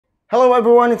Hello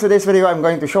everyone, in today's video I'm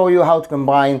going to show you how to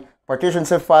combine partition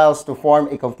zip files to form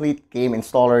a complete game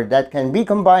installer that can be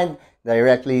combined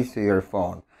directly to your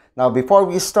phone. Now before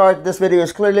we start, this video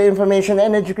is clearly information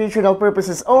and educational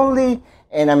purposes only,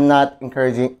 and I'm not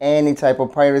encouraging any type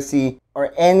of piracy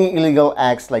or any illegal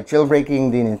acts like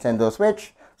jailbreaking the Nintendo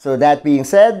Switch. So that being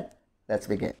said, let's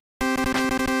begin.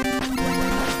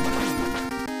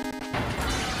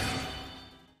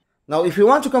 Now, if you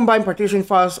want to combine partition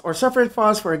files or separate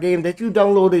files for a game that you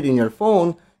downloaded in your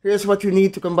phone, here's what you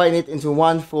need to combine it into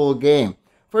one full game.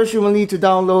 First, you will need to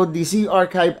download the Z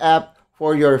Archive app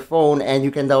for your phone, and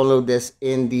you can download this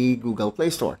in the Google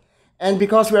Play Store. And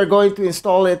because we are going to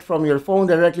install it from your phone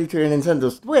directly to your Nintendo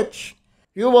Switch,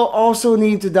 you will also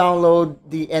need to download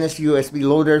the NSUSB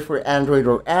loader for Android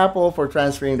or Apple for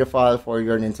transferring the file for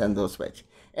your Nintendo Switch.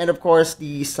 And of course,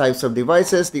 these types of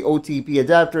devices, the OTP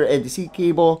adapter and the C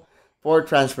cable, for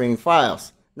transferring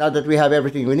files. Now that we have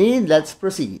everything we need, let's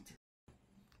proceed.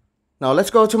 Now let's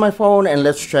go to my phone and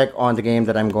let's check on the game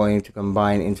that I'm going to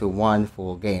combine into one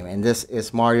full game. And this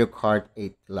is Mario Kart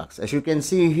 8 Deluxe. As you can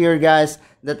see here, guys,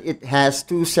 that it has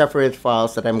two separate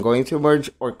files that I'm going to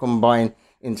merge or combine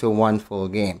into one full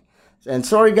game. And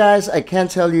sorry guys, I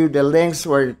can't tell you the links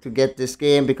where to get this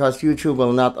game because YouTube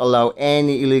will not allow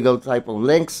any illegal type of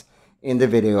links in the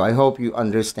video. I hope you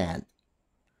understand.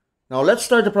 Now let's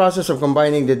start the process of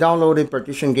combining the downloaded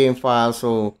partition game file.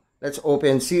 So let's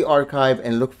open Z Archive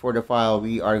and look for the file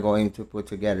we are going to put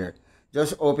together.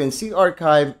 Just open Z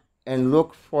Archive and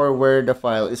look for where the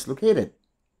file is located.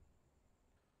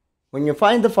 When you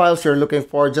find the files you're looking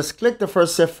for, just click the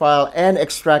first zip file and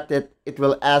extract it. It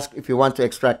will ask if you want to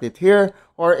extract it here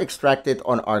or extract it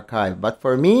on Archive. But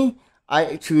for me,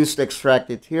 I choose to extract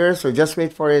it here. So just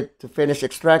wait for it to finish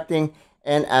extracting.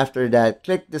 And after that,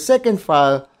 click the second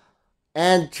file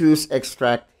and choose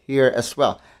extract here as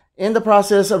well. In the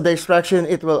process of the extraction,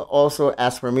 it will also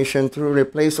ask permission to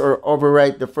replace or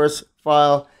overwrite the first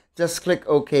file. Just click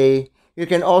OK. You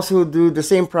can also do the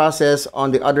same process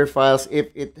on the other files if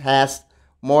it has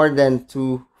more than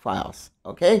two files.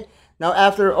 Okay, now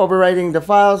after overwriting the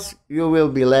files, you will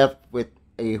be left with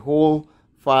a whole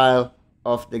file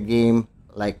of the game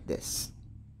like this.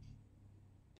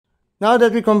 Now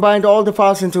that we combined all the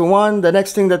files into one, the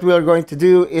next thing that we are going to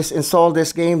do is install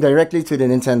this game directly to the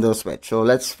Nintendo Switch. So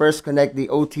let's first connect the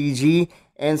OTG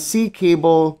and C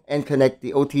cable and connect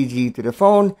the OTG to the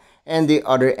phone, and the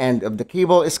other end of the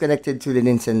cable is connected to the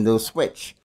Nintendo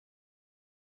Switch.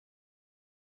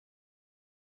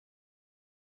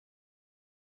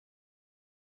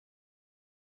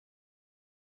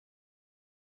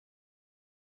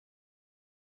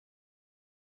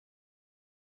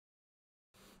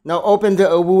 Now open the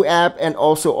AWU app and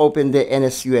also open the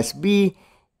NSUSB,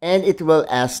 and it will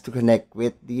ask to connect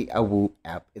with the AWU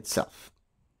app itself.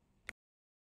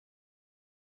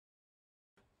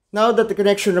 Now that the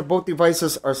connection of both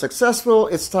devices are successful,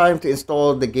 it's time to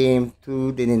install the game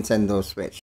to the Nintendo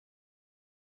Switch.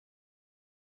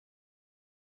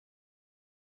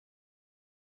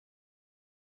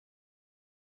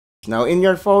 Now in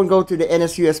your phone, go to the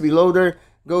NSUSB loader,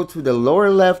 go to the lower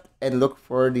left and look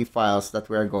for the files that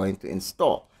we are going to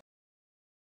install.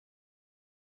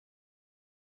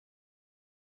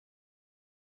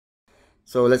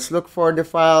 So let's look for the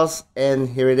files, and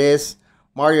here it is,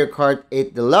 Mario Kart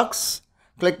 8 Deluxe.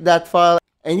 Click that file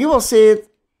and you will see it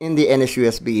in the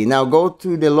NSUSB. Now go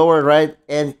to the lower right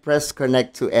and press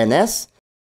connect to NS.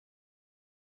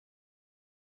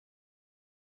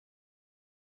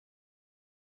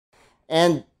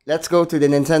 And let's go to the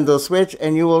Nintendo Switch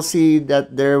and you will see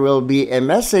that there will be a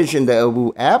message in the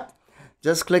AWU app.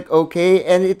 Just click OK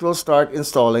and it will start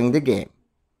installing the game.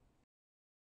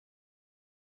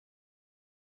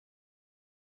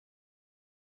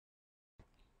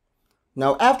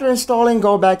 Now after installing,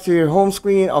 go back to your home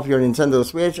screen of your Nintendo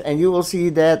Switch and you will see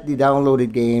that the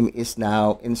downloaded game is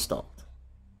now installed.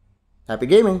 Happy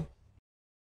gaming!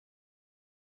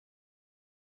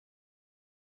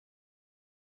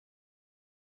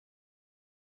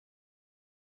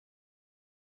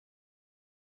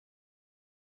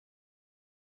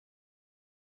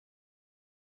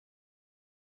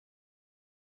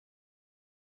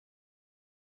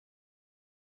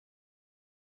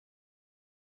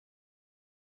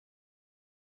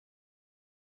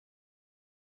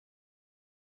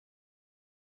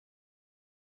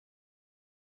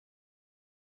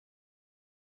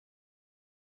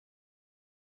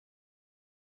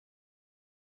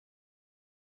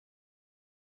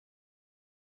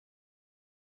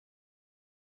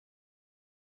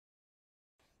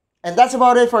 And that's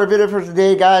about it for our video for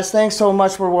today, guys. Thanks so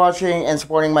much for watching and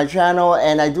supporting my channel.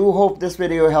 And I do hope this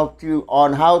video helped you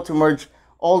on how to merge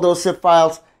all those zip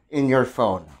files in your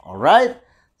phone. Alright?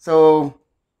 So,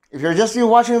 if you're just you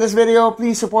watching this video,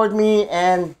 please support me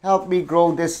and help me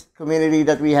grow this community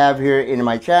that we have here in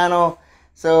my channel.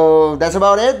 So, that's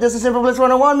about it. This is Simple Blitz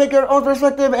 101. Make your own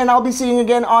perspective, and I'll be seeing you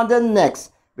again on the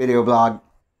next video blog.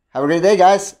 Have a great day,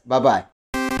 guys. Bye-bye.